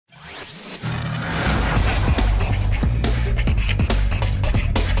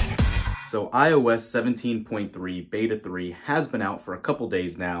So iOS 17.3 Beta 3 has been out for a couple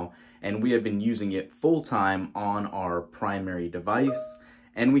days now, and we have been using it full time on our primary device,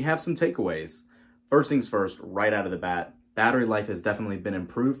 and we have some takeaways. First things first, right out of the bat, battery life has definitely been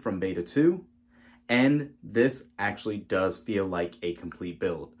improved from Beta 2, and this actually does feel like a complete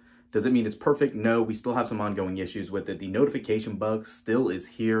build. Does it mean it's perfect? No, we still have some ongoing issues with it. The notification bug still is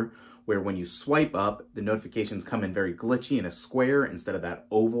here, where when you swipe up, the notifications come in very glitchy in a square instead of that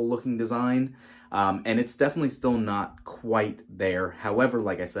oval looking design. And it's definitely still not quite there. However,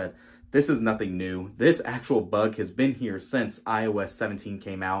 like I said, this is nothing new. This actual bug has been here since iOS 17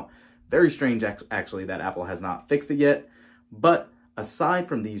 came out. Very strange actually that Apple has not fixed it yet. But aside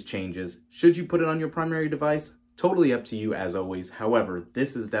from these changes, should you put it on your primary device? Totally up to you as always. However,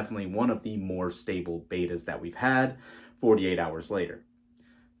 this is definitely one of the more stable betas that we've had 48 hours later.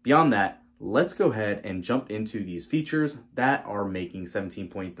 Beyond that, let's go ahead and jump into these features that are making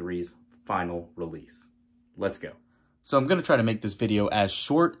 17.3's final release. Let's go. So I'm going to try to make this video as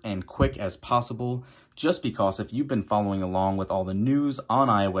short and quick as possible, just because if you've been following along with all the news on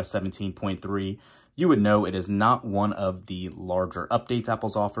iOS 17.3, you would know it is not one of the larger updates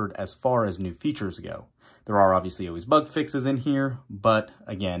Apple's offered as far as new features go. There are obviously always bug fixes in here, but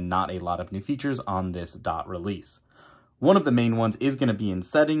again, not a lot of new features on this dot release. One of the main ones is going to be in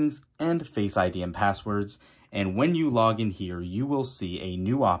settings and Face ID and passwords. And when you log in here, you will see a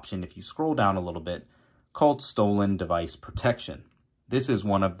new option if you scroll down a little bit called Stolen Device Protection. This is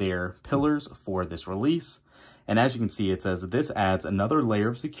one of their pillars for this release. And as you can see, it says this adds another layer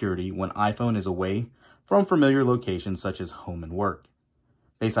of security when iPhone is away from familiar locations such as home and work.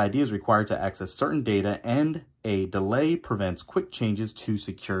 Face ID is required to access certain data, and a delay prevents quick changes to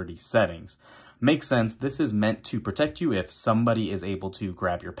security settings. Makes sense. This is meant to protect you if somebody is able to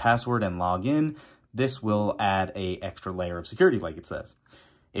grab your password and log in. This will add an extra layer of security, like it says.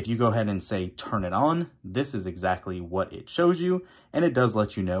 If you go ahead and say turn it on, this is exactly what it shows you, and it does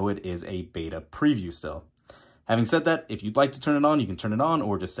let you know it is a beta preview still. Having said that, if you'd like to turn it on, you can turn it on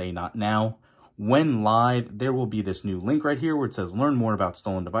or just say not now. When live, there will be this new link right here where it says learn more about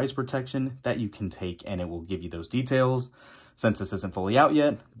stolen device protection that you can take, and it will give you those details. Since this isn't fully out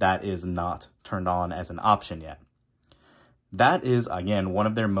yet, that is not turned on as an option yet. That is, again, one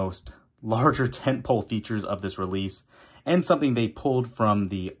of their most larger tentpole features of this release, and something they pulled from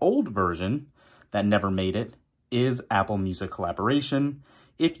the old version that never made it is Apple Music collaboration.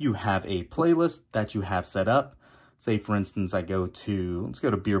 If you have a playlist that you have set up, say for instance, let's go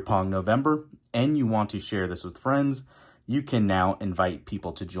to Beer Pong November, and you want to share this with friends, you can now invite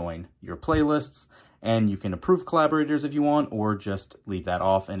people to join your playlists, and you can approve collaborators if you want, or just leave that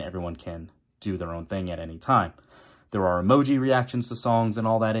off and everyone can do their own thing at any time. There are emoji reactions to songs and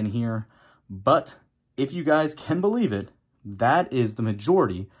all that in here, but if you guys can believe it, that is the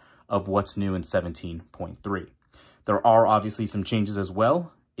majority of what's new in 17.3. There are obviously some changes as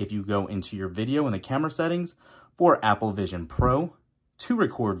well. If you go into your video in the camera settings for Apple Vision Pro to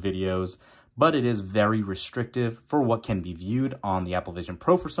record videos, but it is very restrictive for what can be viewed on the Apple Vision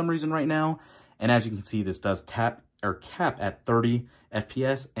Pro for some reason right now. And as you can see, this does cap at 30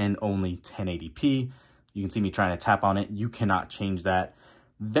 FPS and only 1080p. You can see me trying to tap on it. You cannot change that.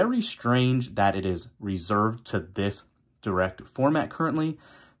 Very strange that it is reserved to this direct format currently,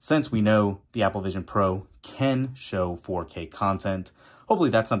 since we know the Apple Vision Pro can show 4K content. Hopefully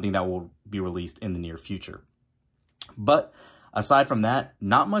that's something that will be released in the near future. But aside from that,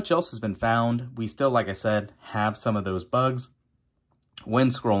 not much else has been found. We still, like I said, have some of those bugs when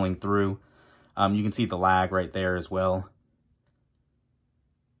scrolling through. You can see the lag right there as well.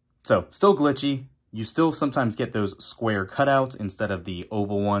 So still glitchy. You still sometimes get those square cutouts instead of the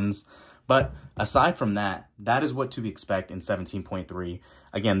oval ones. But aside from that, that is what to expect in 17.3.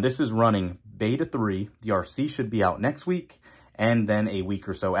 Again, this is running Beta 3. The RC should be out next week, and then a week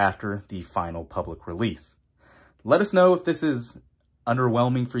or so after the final public release. Let us know if this is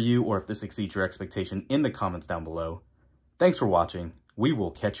underwhelming for you or if this exceeds your expectation in the comments down below. Thanks for watching. We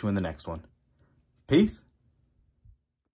will catch you in the next one. Peace.